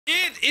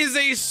is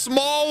a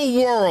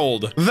small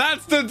world.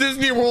 That's the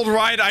Disney World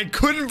ride I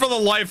couldn't for the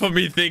life of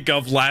me think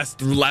of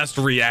last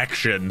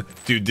reaction.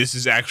 Dude, this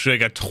is actually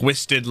like a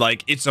twisted,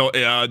 like, it's a,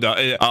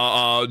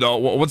 no,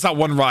 what's that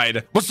one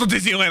ride? What's the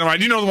Disneyland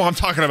ride? You know the one I'm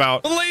talking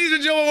about. Ladies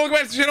and gentlemen, welcome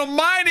back to the channel.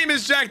 My name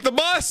is Jack the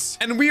Bus,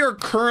 and we are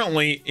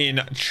currently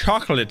in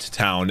Chocolate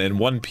Town in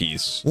One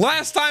Piece.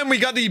 Last time we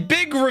got the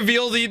big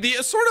reveal, the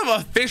sort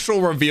of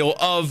official reveal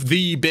of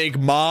the Big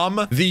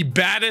Mom, the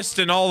baddest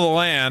in all the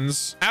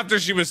lands, after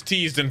she was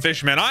teased in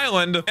Fishman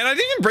Island. And I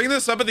didn't bring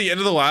this up at the end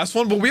of the last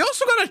one, but we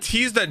also got a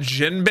tease that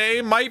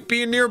Jinbei might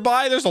be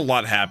nearby. There's a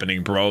lot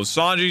happening, bro.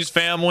 Sanji's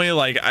family,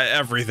 like,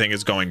 everything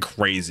is going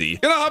crazy.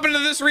 Gonna hop into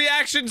this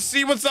reaction,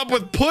 see what's up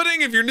with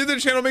Pudding. If you're new to the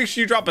channel, make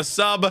sure you drop a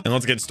sub, and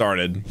let's get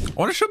started. I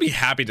wonder if she'll be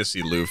happy to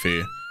see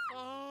Luffy,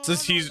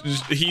 since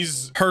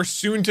he's her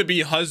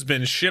soon-to-be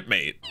husband's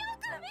shipmate.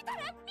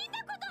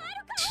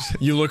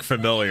 You look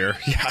familiar.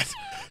 Yeah,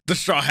 the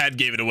straw hat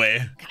gave it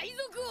away.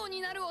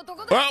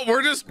 Well,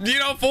 we're just, you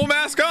know, full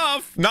mask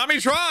off. Nami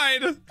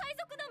tried.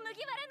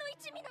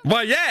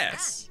 But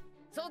yes.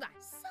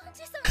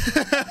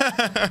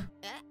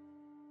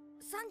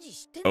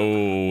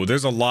 Oh,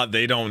 there's a lot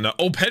they don't know.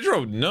 Oh,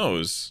 Pedro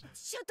knows.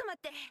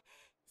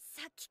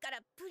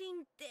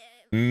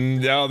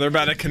 No, they're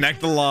about to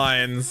connect the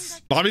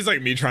lines. Bobby's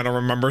like me trying to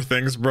remember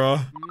things, bro.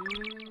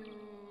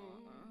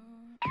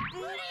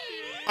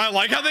 I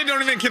like how they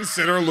don't even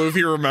consider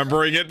Luffy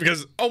remembering it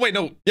because, oh wait,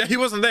 no, yeah, he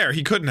wasn't there.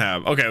 He couldn't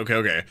have.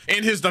 Okay.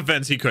 In his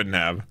defense, he couldn't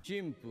have.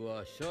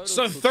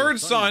 So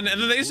third son,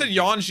 and then they said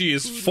Yanji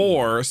is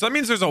 4. So that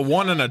means there's a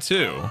 1 and a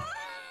 2.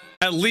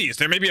 At least.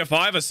 There may be a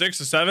 5, a 6,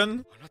 a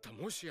 7.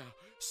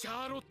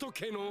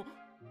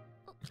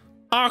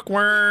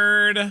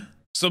 Awkward.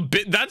 So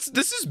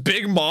this is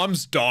Big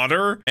Mom's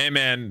daughter. Hey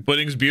man,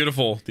 Pudding's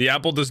beautiful. The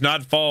apple does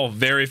not fall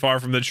very far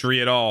from the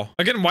tree at all.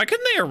 Again, why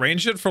couldn't they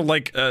arrange it for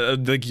like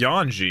the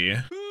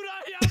Yanji?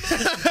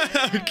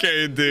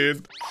 Okay,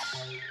 dude.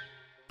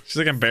 She's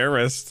like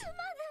embarrassed.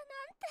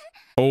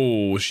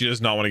 Oh, she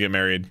does not want to get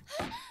married.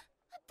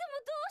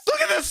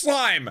 Look at this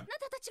slime.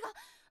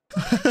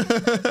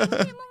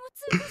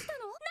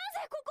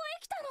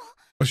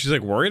 Oh, she's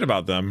like worried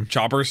about them.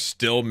 Chopper's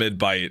still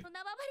mid-bite.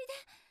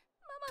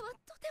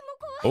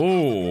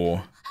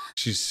 Oh,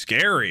 she's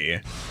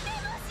scary.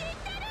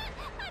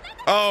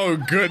 Oh,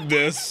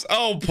 goodness.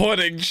 Oh,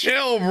 Pudding,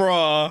 chill,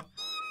 bro.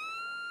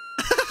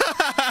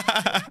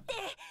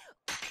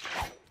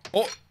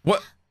 Oh,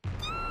 what?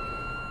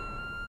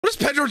 What is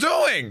Pedro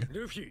doing?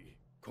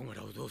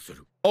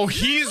 Oh,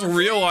 he's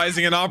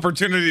realizing an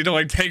opportunity to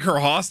like take her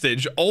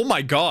hostage. Oh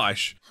my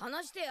gosh.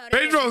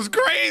 Pedro's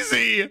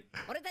crazy.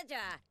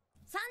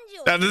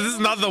 Now, this is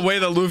not the way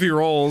that Luffy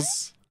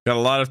rolls. Got a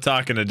lot of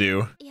talking to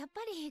do.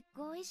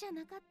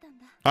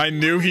 I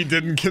knew he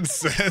didn't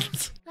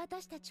consent.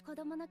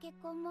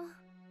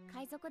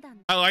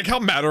 I like how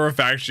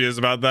matter-of-fact she is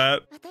about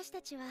that.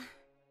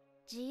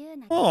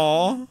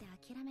 Aww.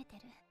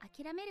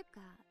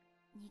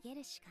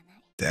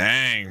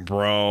 Dang,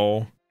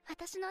 bro.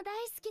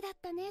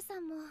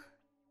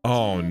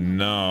 Oh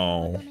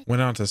no.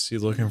 Went out to sea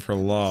looking for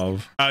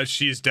love.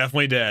 She's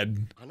definitely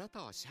dead.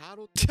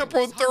 Yeah,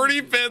 bro,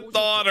 35th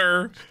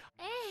daughter.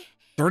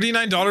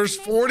 39 daughters,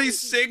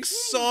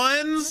 46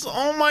 sons.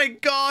 Oh my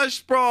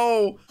gosh,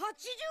 bro.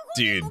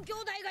 Dude,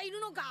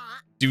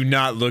 do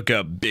not look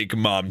up Big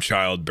Mom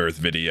childbirth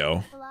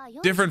video.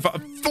 Different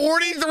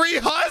 43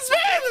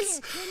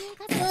 husbands,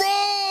 bro.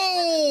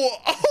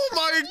 Oh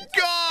my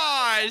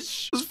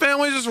gosh, this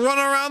family just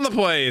running around the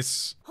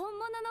place.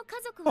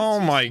 Oh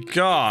my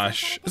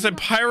gosh, it's a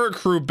pirate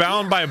crew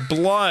bound by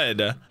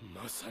blood.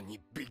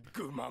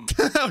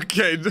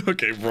 okay,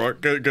 bro,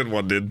 good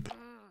one, dude.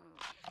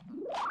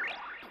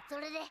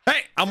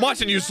 Hey, I'm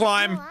watching you,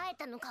 slime. Well,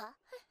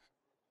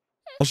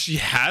 she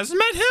has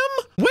met him?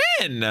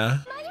 When?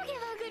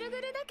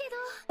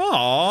 Aww.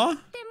 Oh,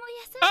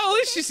 at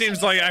least she seems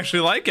to like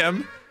actually like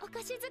him.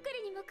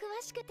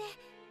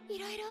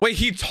 Wait,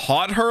 he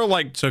taught her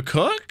like to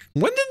cook?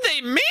 When did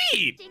they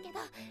meet?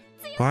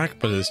 Black,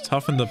 but is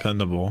tough and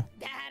dependable.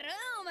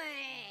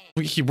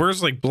 He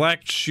wears like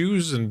black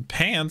shoes and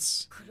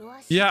pants.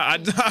 Yeah,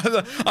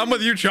 I'm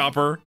with you,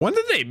 Chopper. When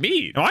did they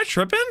meet? Am I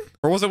tripping?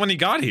 Or was it when he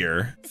got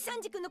here?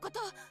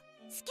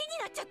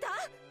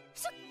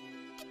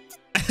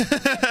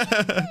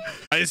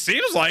 It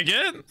seems like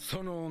it.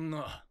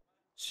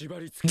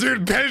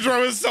 Dude,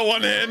 Pedro is so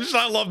unhinged.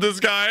 I love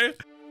this guy.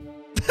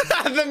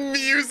 The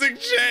music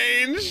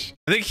change.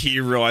 I think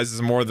he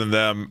realizes more than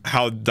them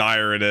how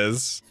dire it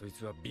is.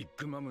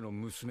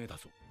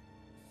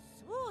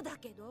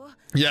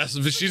 Yes,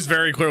 she's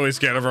very clearly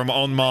scared of her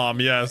own mom.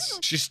 Yes,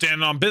 she's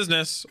standing on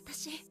business.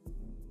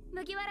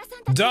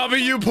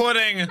 W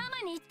Pudding.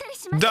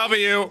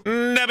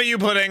 W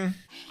Pudding.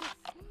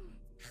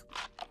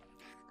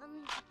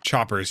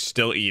 Chopper is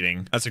still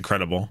eating. That's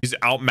incredible. He's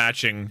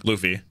outmatching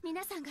Luffy.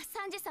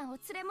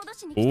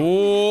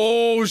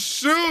 Oh,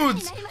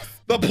 shoot.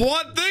 The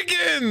plot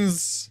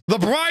thickens. The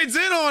bride's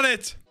in on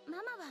it.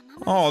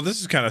 Oh, this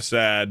is kind of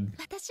sad.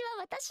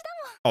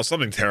 Oh,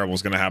 something terrible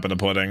is going to happen to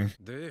Pudding.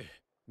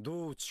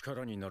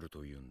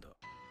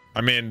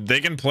 I mean, they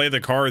can play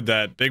the card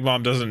that Big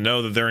Mom doesn't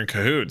know that they're in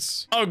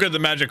cahoots. Oh, good. The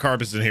magic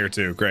carp is in here,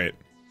 too. Great.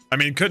 I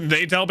mean, couldn't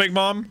they tell Big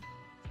Mom?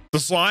 The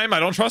slime? I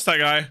don't trust that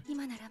guy.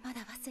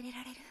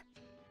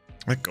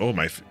 Let go of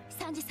my...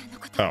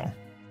 Oh.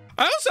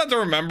 I also have to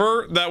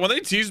remember that when they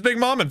teased Big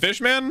Mom and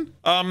Fishman,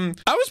 I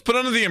was put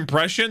under the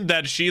impression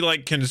that she,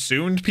 like,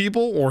 consumed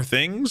people or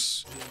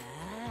things.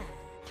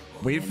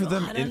 Wait for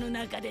them in...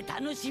 What?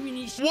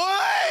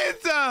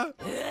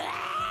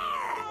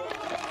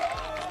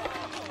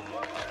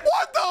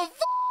 What the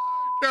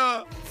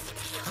f***?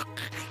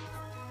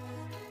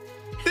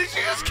 Did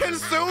she just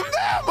consume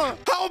them?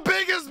 How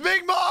big is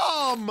Big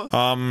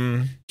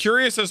Mom?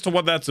 Curious as to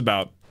what that's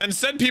about. And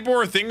said people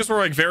or things were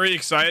like very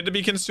excited to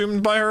be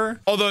consumed by her.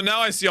 Although now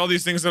I see all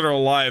these things that are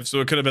alive, so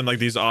it could have been like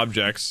these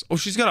objects. Oh,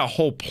 she's got a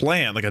whole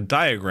plan, like a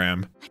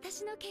diagram.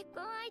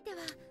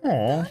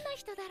 Aww.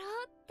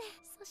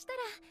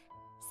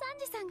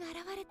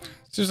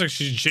 Seems like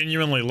she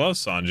genuinely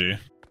loves Sanji.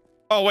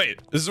 Oh wait,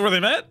 this is where they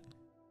met?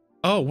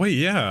 Oh wait,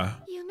 yeah.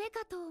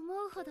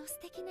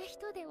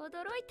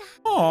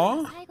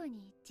 Aww.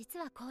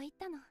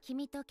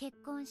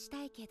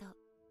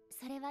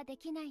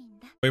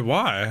 Wait,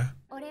 why?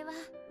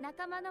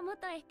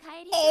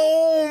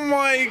 Oh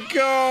my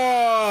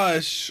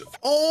gosh.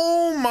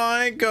 Oh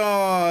my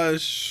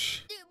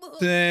gosh.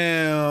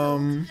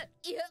 Damn.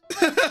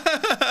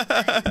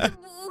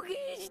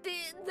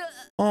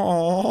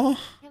 Aww.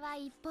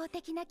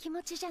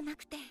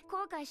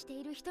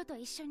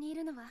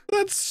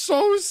 That's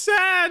so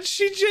sad.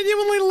 She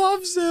genuinely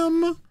loves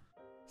him.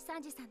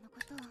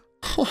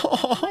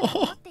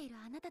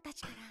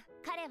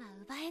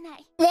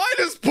 Why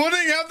does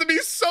Pudding have to be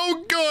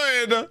so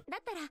good?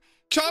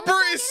 Chopper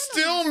is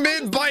still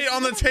mid-bite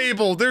on the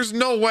table. There's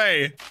no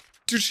way.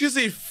 Dude, she has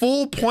a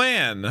full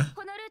plan.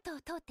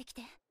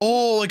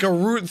 Oh, like a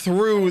route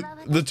through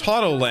the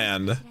Toto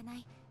land.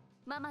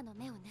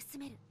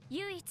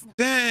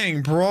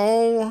 Dang,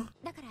 bro.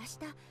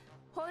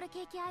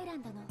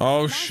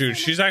 Oh, shoot.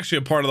 She's actually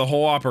a part of the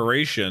whole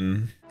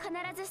operation.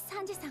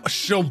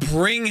 She'll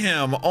bring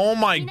him. Oh,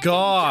 my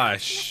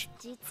gosh.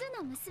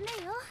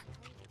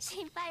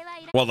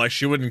 What, like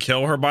she wouldn't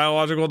kill her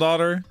biological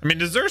daughter? I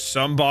mean, is there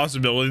some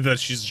possibility that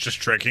she's just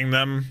tricking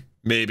them?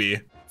 Maybe.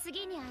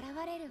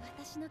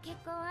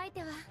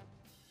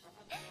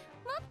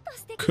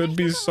 Could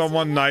be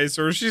someone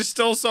nicer. She's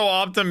still so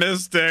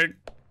optimistic.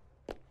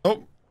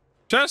 Oh,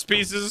 chess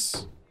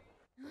pieces.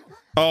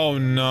 Oh,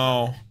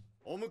 no.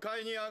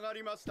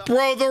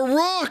 Bro, the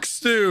rooks,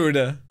 dude.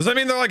 Does that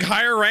mean they're like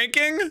higher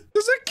ranking?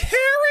 There's a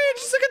carriage.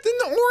 It's like an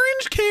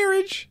orange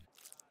carriage.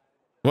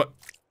 What?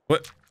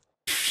 What?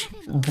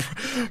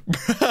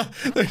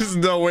 There's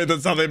no way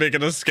that's how they make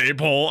an escape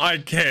hole. I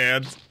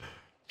can't.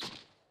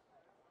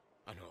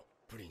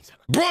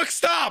 Brooke,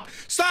 stop!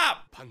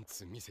 Stop!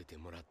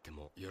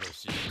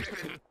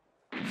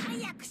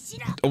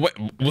 Oh, wait,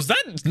 was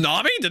that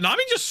Nami? Did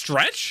Nami just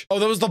stretch? Oh,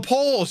 that was the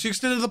pole. She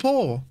extended the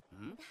pole.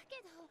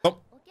 Oh,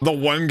 the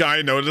one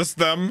guy noticed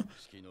them.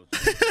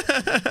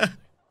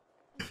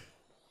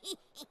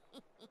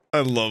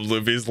 I love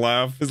Luffy's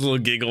laugh. His little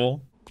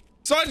giggle.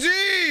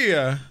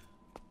 Sanji!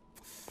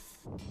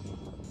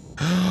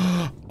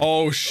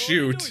 Oh,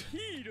 shoot.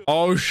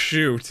 Oh,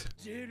 shoot.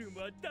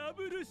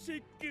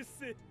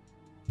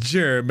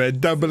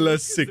 Jerma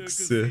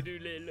 006.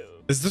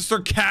 Is this their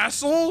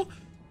castle?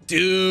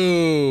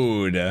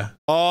 Dude.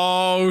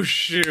 Oh,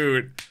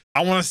 shoot.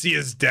 I want to see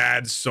his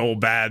dad so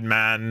bad,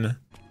 man.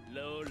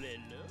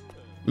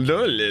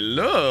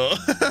 Lolilo.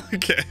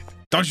 Okay.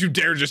 Don't you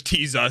dare just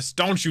tease us.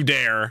 Don't you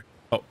dare.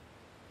 Oh,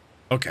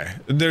 okay.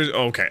 There's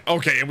okay.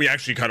 Okay. And we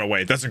actually cut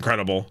away. That's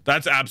incredible.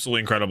 That's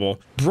absolutely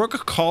incredible.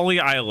 Brook Collie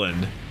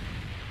Island.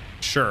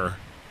 Sure.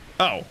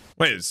 Oh,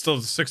 wait. It's still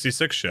the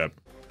 66 ship.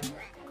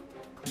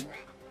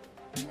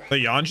 The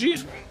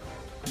Yanji?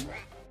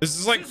 Is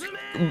this like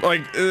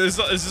is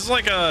this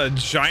like a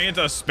giant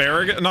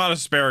asparagus? Not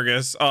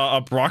asparagus,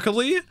 a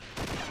broccoli?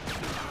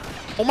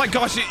 Oh my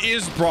gosh, it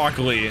is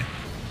broccoli.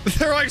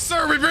 They're like,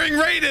 sir, we're being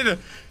raided.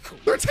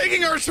 They're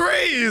taking our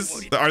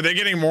trays. Are they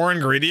getting more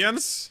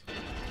ingredients?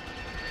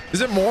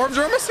 Is it more of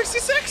Drama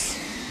 66?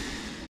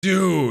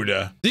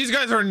 Dude, these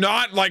guys are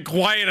not like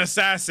quiet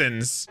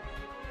assassins.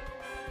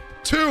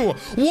 2,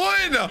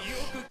 1.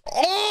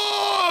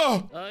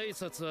 Oh!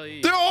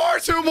 There are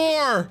 2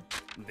 more!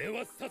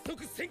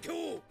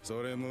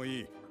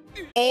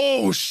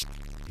 Oh,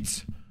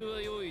 shit.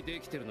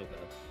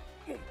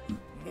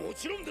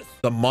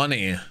 The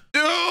money.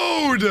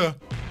 Dude!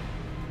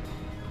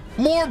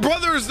 More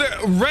brothers there.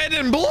 Red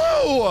and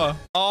blue!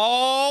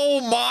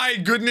 Oh my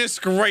goodness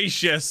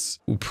gracious.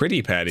 Ooh,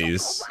 pretty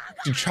patties.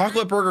 Dude,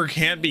 chocolate burger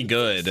can't be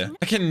good.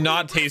 That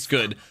cannot taste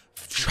good.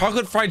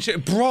 Chocolate fried chicken.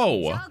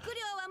 Bro!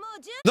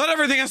 Not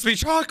everything has to be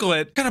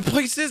chocolate. What kind of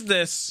place is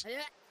this?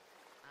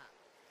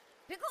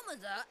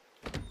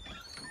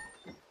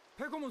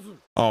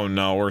 Oh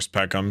no, where's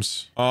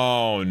Peckham's?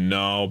 Oh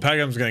no,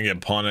 Peckham's gonna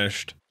get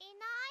punished.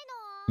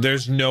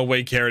 There's no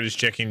way Carrot is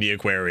checking the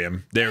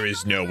aquarium. There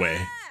is no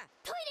way.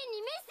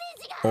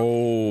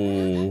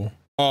 Oh.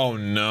 Oh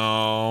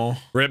no.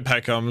 Rip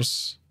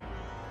Peckham's.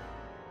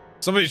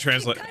 Somebody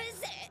translate.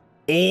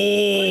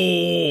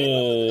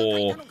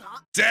 Oh.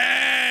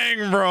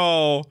 Dang,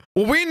 bro.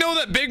 Well, we know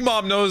that Big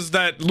Mom knows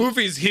that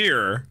Luffy's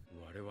here.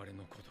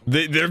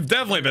 They've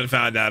definitely been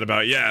found out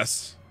about,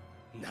 yes.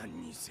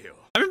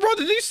 I mean, bro,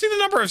 did you see the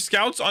number of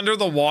scouts under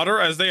the water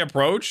as they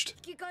approached?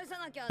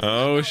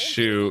 Oh,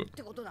 shoot.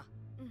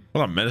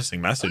 What a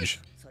menacing message.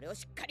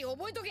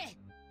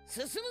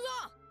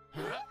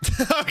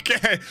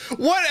 Okay,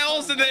 what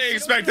else did they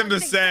expect him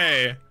to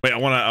say? Wait, I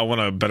want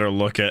a better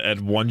look at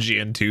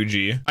 1G and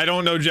 2G. I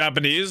don't know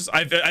Japanese.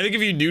 I think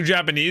if you knew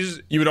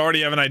Japanese, you would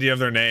already have an idea of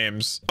their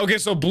names. Okay,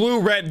 so blue,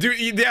 red,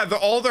 dude, yeah,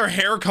 all their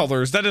hair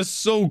colors. That is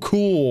so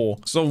cool.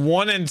 So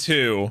 1 and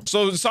 2.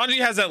 So Sanji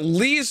has at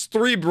least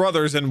 3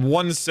 brothers and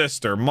 1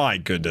 sister. My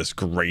goodness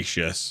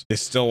gracious. They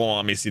still won't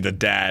let me see the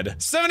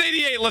dad.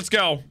 788, let's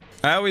go.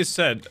 I always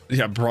said,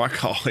 yeah,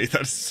 broccoli.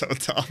 That is so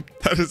dumb.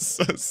 That is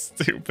so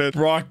stupid.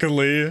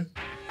 Broccoli.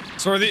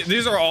 So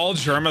these are all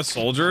German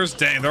soldiers?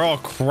 Dang, they're all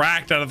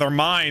cracked out of their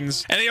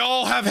minds. And they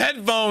all have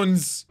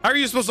headphones. How are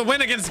you supposed to win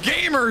against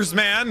gamers,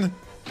 man?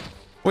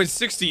 Wait,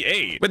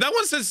 68. Wait, that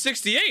one says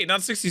 68,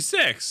 not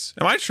 66.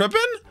 Am I tripping?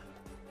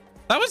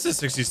 That one says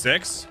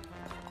 66.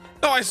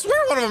 No, I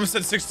swear one of them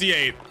said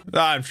 68.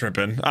 I'm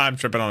tripping. I'm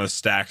tripping on a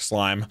stack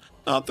slime.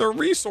 Not their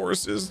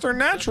resources. They're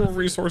natural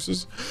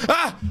resources.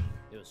 Ah!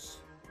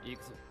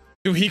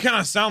 Dude, he kind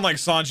of sound like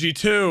Sanji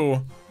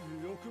too.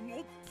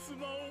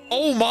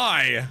 Oh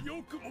my.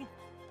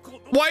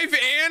 Wife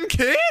and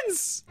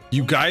kids?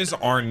 You guys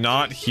are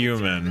not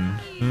human.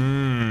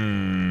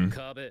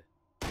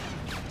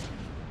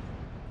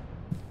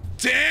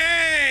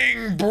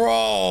 Dang,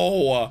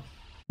 bro.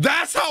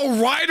 That's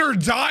how ride or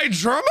die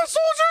German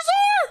soldiers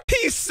are?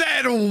 He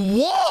said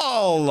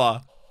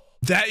wall.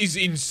 That is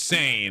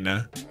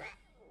insane.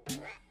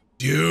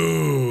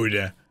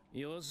 Dude.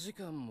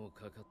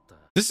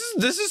 This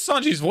is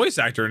Sanji's voice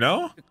actor,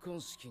 no?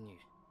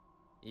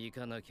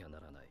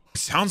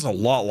 Sounds a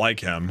lot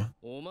like him.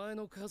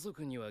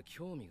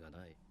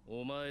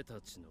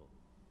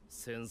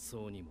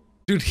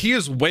 Dude, he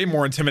is way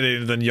more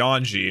intimidating than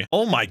Yanji.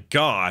 Oh my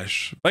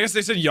gosh. I guess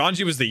they said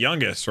Yanji was the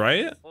youngest,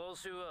 right?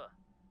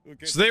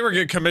 So they were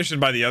getting commissioned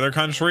by the other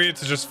country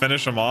to just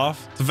finish him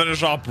off? To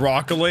finish off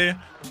Broccoli?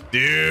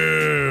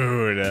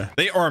 Dude.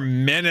 They are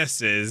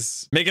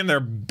menaces. Making their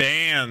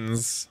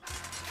bands.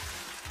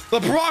 The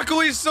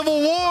Broccoli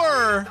Civil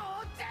War!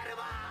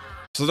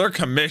 So they're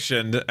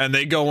commissioned and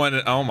they go in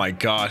and, oh my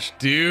gosh,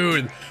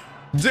 dude.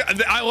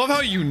 I love how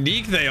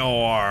unique they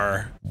all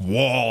are.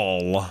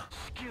 Wall.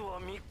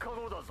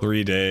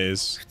 3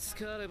 days.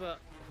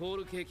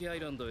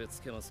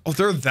 Oh,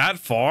 they're that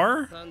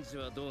far?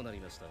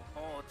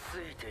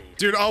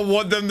 Dude, I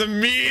want them to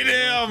meet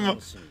him.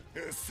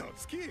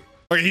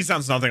 Okay, he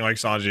sounds nothing like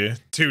Sanji.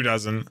 2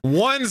 doesn't.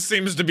 1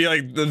 seems to be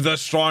like the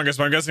strongest,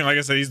 but I'm guessing, like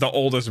I said, he's the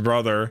oldest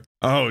brother.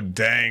 Oh,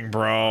 dang,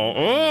 bro.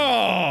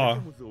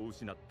 Oh.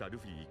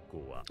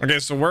 Okay,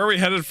 so where are we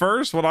headed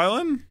first? What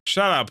island?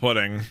 Shout out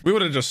Pudding. We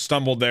would have just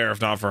stumbled there if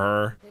not for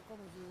her.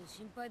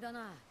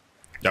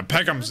 Yeah,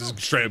 Peckham's is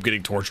straight up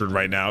getting tortured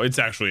right now. It's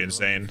actually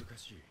insane.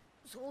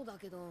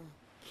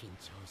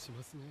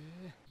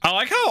 I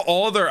like how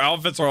all of their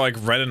outfits are like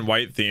red and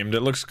white themed.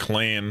 It looks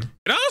clean.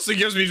 It honestly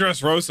gives me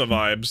Dressrosa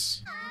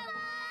vibes.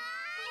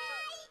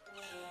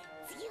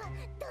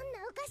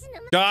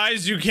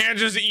 Guys, you can't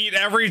just eat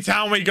every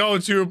town we go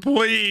to,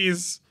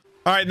 please.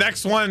 All right,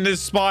 next one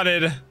is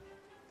spotted.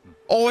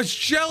 Oh, it's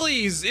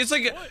jellies. It's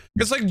like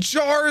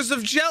jars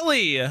of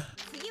jelly.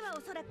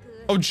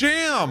 Oh,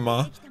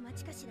 jam.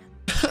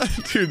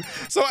 Dude,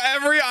 so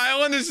every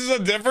island is just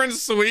a different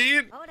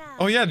sweet.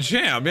 Oh yeah,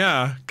 jam,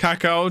 yeah.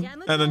 Cacao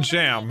and then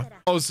jam.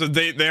 Oh, so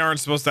they aren't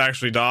supposed to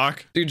actually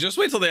dock? Dude, just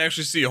wait till they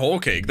actually see whole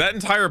cake. That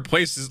entire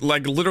place is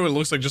like literally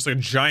looks like just a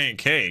giant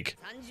cake.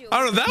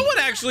 I don't know, that one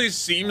actually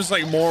seems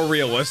like more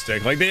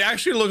realistic. Like they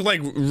actually look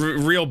like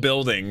real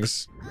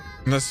buildings.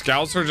 And the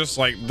scouts are just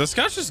like, the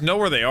scouts just know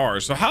where they are.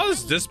 So how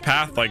is this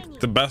path like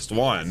the best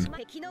one?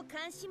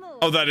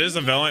 Oh, that is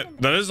a villain.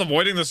 That is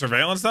avoiding the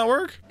surveillance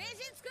network?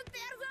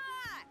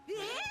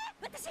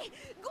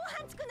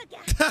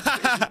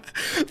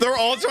 They're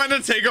all trying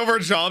to take over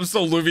jobs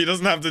so Luffy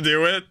doesn't have to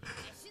do it.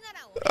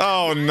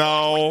 Oh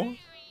no.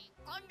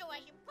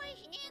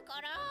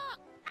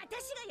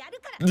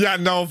 Yeah,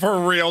 no,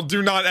 for real.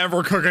 Do not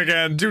ever cook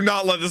again. Do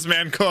not let this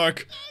man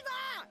cook.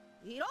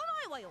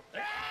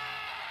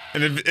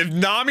 And if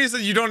Nami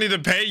said you don't need to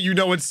pay, you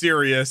know it's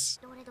serious.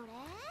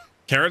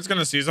 Carrot's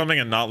gonna see something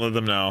and not let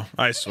them know.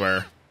 I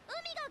swear.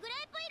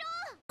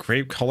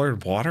 Grape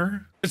colored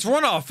water? It's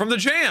runoff from the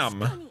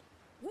jam.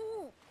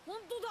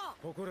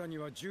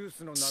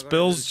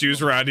 Spills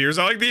juice around here. Is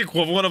that like the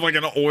equivalent of like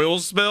an oil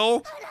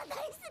spill?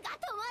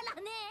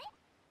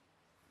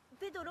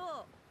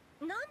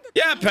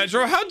 Yeah,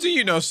 Pedro, how do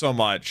you know so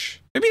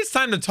much? Maybe it's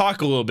time to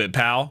talk a little bit,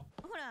 pal.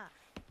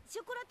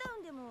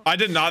 I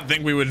did not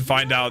think we would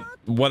find out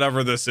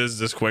whatever this is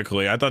this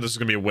quickly. I thought this was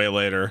gonna be way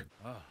later.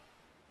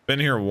 Been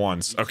here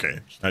once. Okay.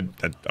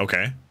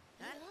 Okay.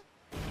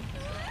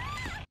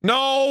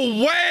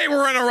 No way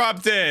we're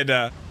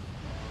interrupted.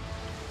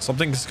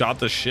 Something's got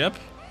the ship.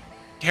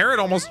 Carrot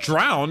almost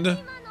drowned.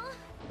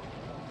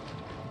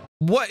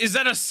 What is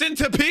that? A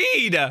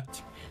centipede?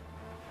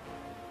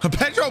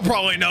 Pedro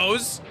probably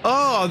knows.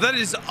 Oh, that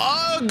is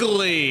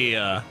ugly.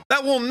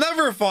 That will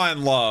never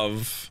find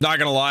love. Not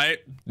gonna lie,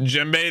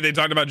 Jinbei, they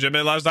talked about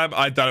Jinbei last time.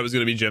 I thought it was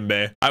gonna be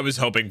Jinbei. I was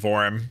hoping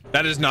for him.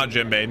 That is not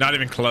Jinbei, not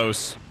even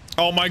close.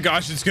 Oh my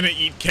gosh, it's gonna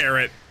eat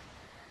Carrot.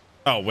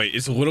 Oh wait,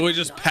 it's literally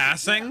just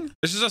passing.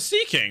 This is a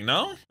Sea King,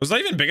 no? Was that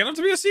even big enough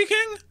to be a Sea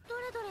King?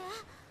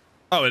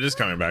 Oh, it is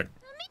coming back.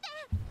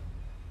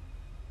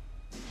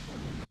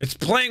 It's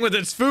playing with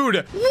its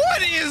food.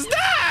 What is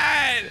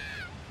that?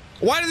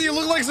 Why does he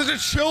look like such a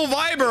chill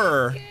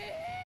viber?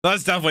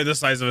 That's definitely the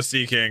size of a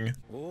Sea King.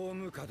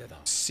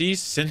 Sea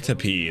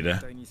centipede.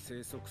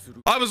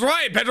 I was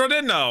right. Pedro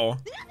did know.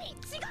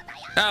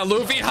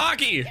 Luffy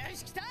hockey.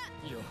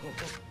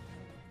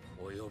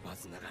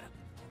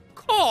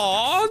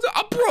 Aw,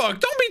 Brooke,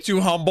 don't be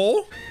too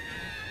humble.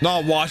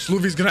 No, watch.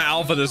 Luffy's gonna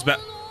alpha this bet.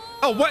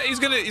 Oh, what? He's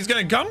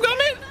gonna gum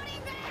it?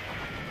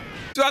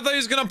 Dude, I thought he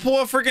was gonna pull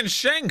a freaking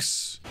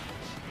Shanks.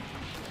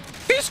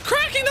 He's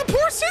cracking the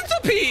poor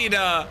centipede.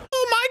 Oh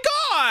my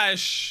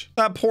gosh.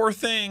 That poor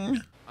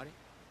thing.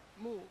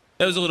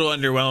 That was a little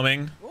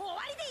underwhelming.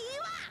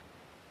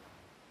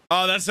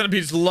 Oh, that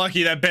centipede's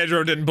lucky that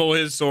Pedro didn't pull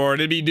his sword.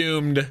 It'd be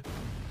doomed.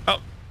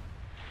 Oh.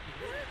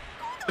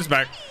 It's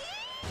back.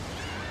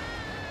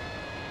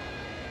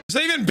 Is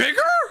that even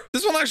bigger?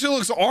 This one actually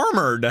looks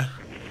armored. Why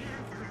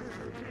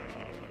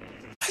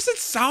does it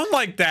sound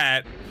like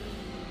that?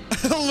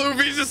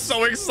 Luffy's just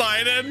so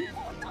excited.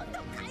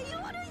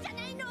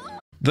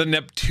 The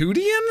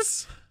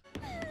Neptunians?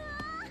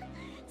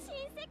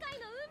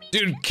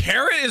 Dude,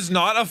 Carrot is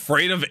not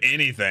afraid of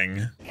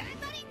anything.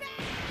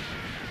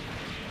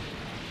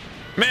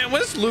 Man,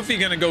 when's Luffy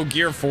gonna go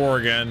Gear 4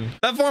 again?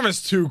 That form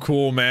is too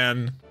cool,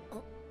 man.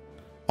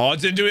 Oh, it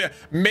didn't do it.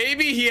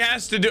 Maybe he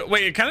has to do.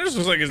 Wait, it kind of just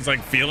looks like his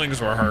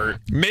feelings were hurt.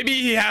 Maybe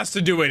he has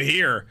to do it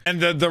here, and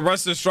the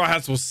rest of the Straw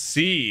Hats will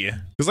see.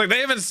 It's like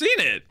they haven't seen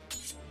it.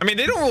 I mean,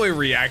 they don't really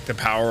react to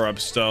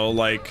power-ups though.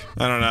 Like,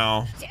 I don't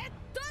know.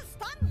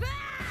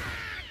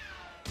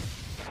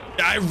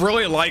 I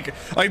really like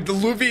the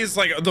Luffy's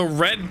like the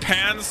red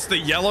pants, the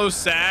yellow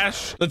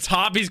sash, the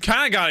top. He's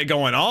kind of got it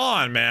going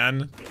on,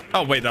 man.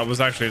 Oh wait, that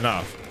was actually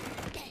enough.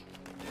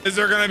 Is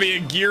there gonna be a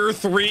Gear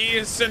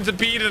 3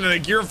 centipede and a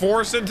Gear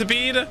 4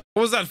 centipede?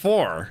 What was that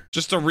for?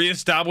 Just to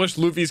reestablish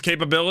Luffy's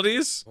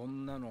capabilities?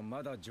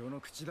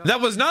 That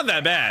was not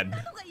that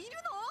bad.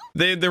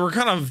 They were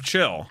kind of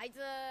chill.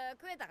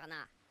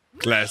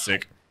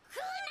 Classic.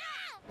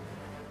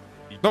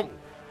 Nope.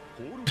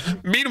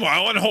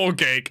 Meanwhile, on Whole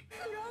Cake.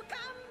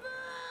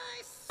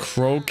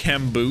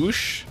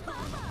 Crocambouche?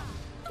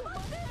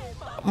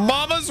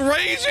 Mama's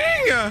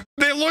raging!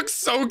 They look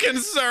so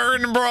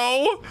concerned,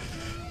 bro.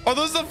 Are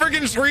those the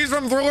freaking trees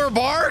from Thriller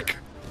Bark?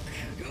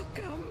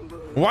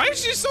 Why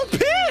is she so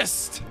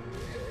pissed?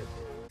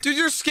 Dude,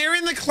 you're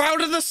scaring the cloud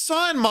of the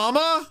sun,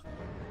 mama.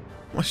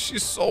 Well,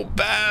 she's so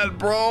bad,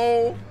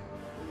 bro.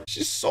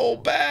 She's so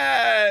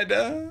bad.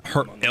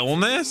 Her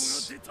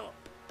illness?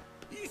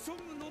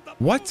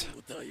 What?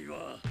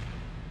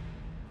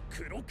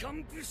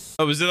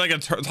 Oh, is it like a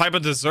type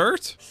of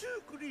dessert?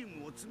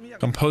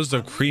 Composed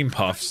of cream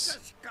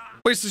puffs.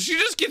 Wait, so she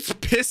just gets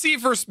pissy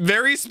for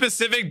very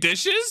specific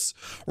dishes?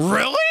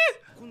 Really?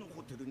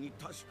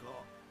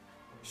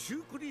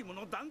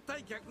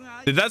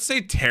 Did that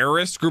say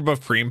terrorist group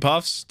of cream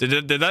puffs?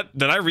 Did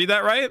I read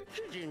that right?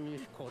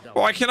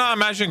 Oh, I cannot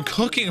imagine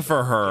cooking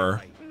for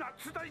her.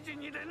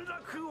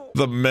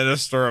 The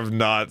Minister of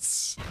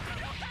Nuts.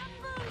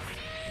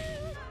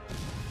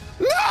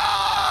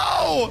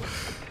 No!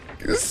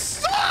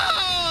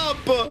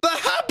 Stop! The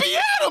happy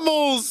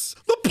animals!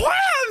 The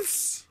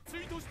plants!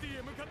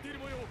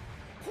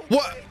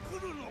 What?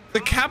 The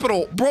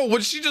capital. Bro,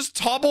 would she just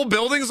topple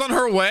buildings on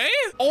her way?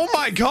 Oh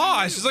my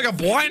gosh, it's like a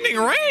blinding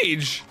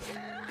rage.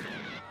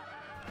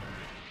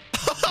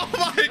 Oh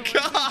my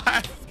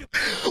god.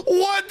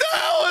 What the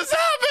hell is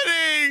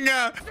happening?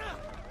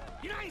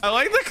 I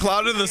like the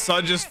cloud of the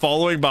sun just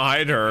following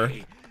behind her.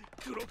 Is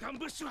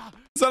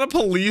that a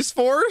police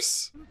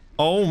force?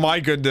 Oh my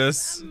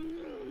goodness.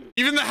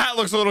 Even the hat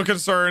looks a little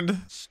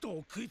concerned.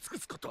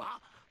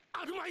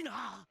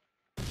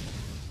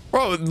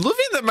 Bro,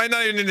 Luffy that might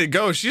not even need to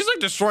go. She's like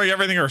destroying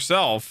everything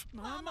herself.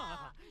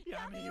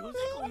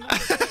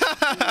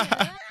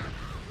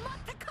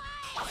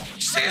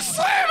 She's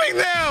slamming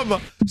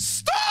them!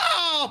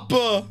 Stop!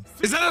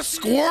 Is that a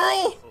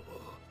squirrel?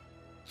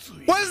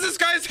 What is this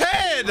guy's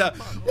head?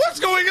 What's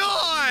going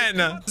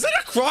on? Is that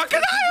a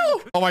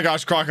crocodile? Oh my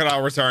gosh,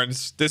 crocodile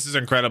returns. This is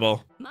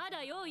incredible.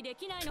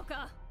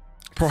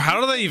 Bro,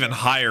 how do they even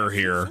hire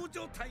here?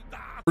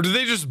 Or do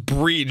they just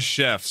breed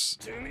chefs?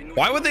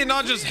 Why would they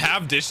not just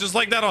have dishes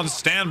like that on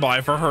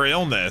standby for her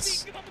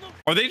illness?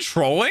 Are they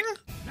trolling?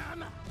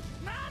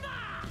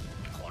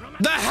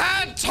 The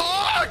hat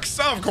talks.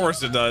 Of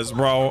course it does,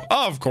 bro.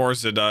 Of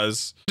course it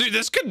does. Dude,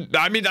 this could,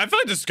 I mean, I feel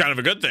like this is kind of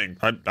a good thing.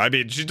 I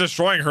mean, she's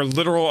destroying her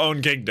literal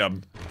own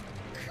kingdom.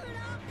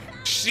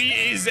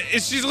 She's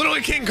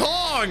literally King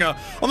Kong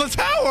on the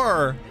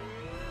tower.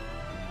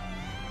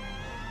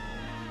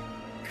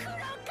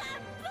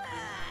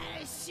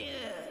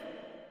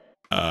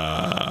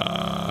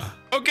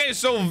 Okay,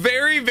 so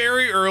very,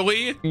 very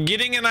early,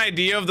 getting an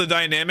idea of the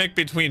dynamic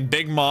between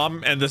Big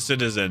Mom and the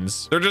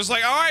citizens. They're just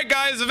like, all right,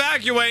 guys,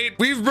 evacuate.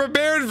 We've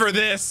prepared for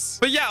this.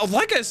 But yeah,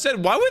 like I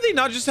said, why would they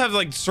not just have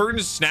like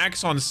certain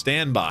snacks on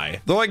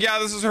standby? They're like, yeah,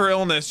 this is her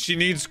illness. She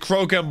needs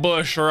croquet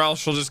bush or else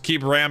she'll just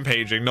keep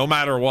rampaging no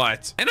matter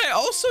what. And I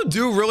also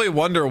do really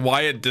wonder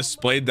why it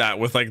displayed that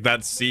with like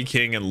that Sea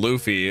King and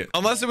Luffy.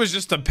 Unless it was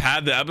just to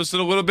pad the episode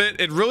a little bit,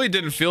 it really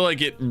didn't feel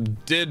like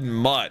it did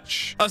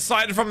much.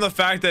 Aside from the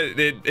fact that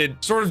it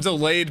sort of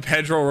delayed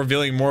Pedro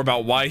revealing more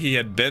about why he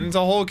had been to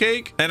Whole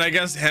Cake, and I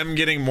guess him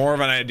getting more of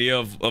an idea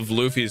of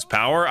Luffy's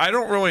power. I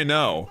don't really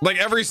know. Like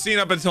every scene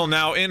up until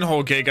now in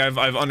Whole Cake, I've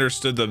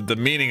understood the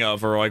meaning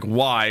of, or like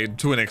why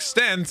to an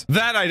extent.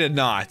 That I did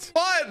not.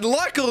 But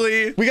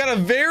luckily, we got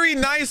a very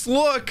nice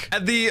look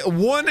at the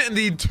 1 and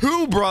the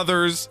 2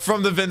 brothers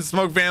from the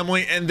Vinsmoke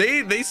family, and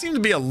they seem to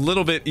be a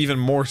little bit even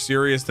more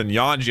serious than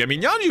Yanji. I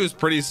mean, Yanji was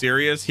pretty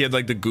serious. He had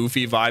like the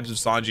goofy vibes of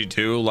Sanji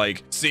too,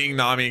 like seeing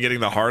Nami and getting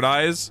the hard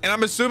eyes. And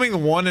I'm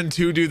assuming 1 and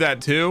 2 do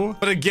that too.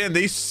 But again,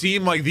 they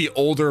seem like the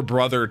older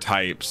brother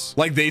types.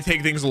 Like they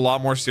take things a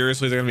lot more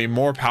seriously. They're gonna be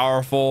more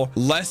powerful,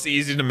 less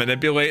easy to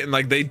manipulate, and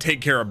like they take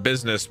care of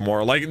business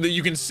more. Like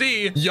you can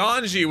see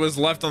Yanji was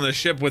left on the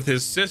ship with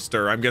his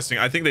sister. I'm guessing,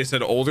 I think they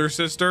said older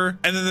sister.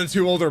 And then the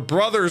 2 older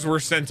brothers were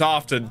sent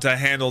off to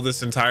handle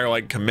this entire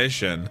like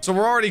commission. So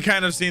we're already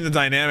kind of seeing the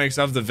dynamics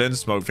of the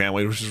Vinsmoke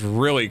family, which is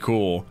really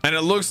cool. And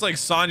it looks like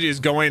Sanji is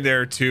going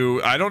there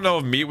to, I don't know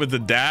if meet with the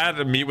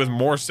dad, meet with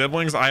more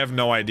siblings. I have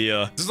no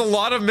idea. There's a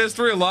lot of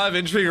mystery, a lot of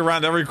intrigue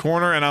around every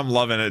corner, and I'm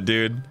loving it,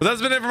 dude. But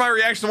that's been it for my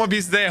reaction to One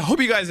Piece today. I hope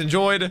you guys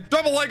enjoyed.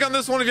 Drop a like on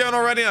this one if you haven't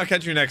already, and I'll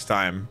catch you next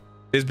time.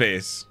 Is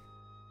base.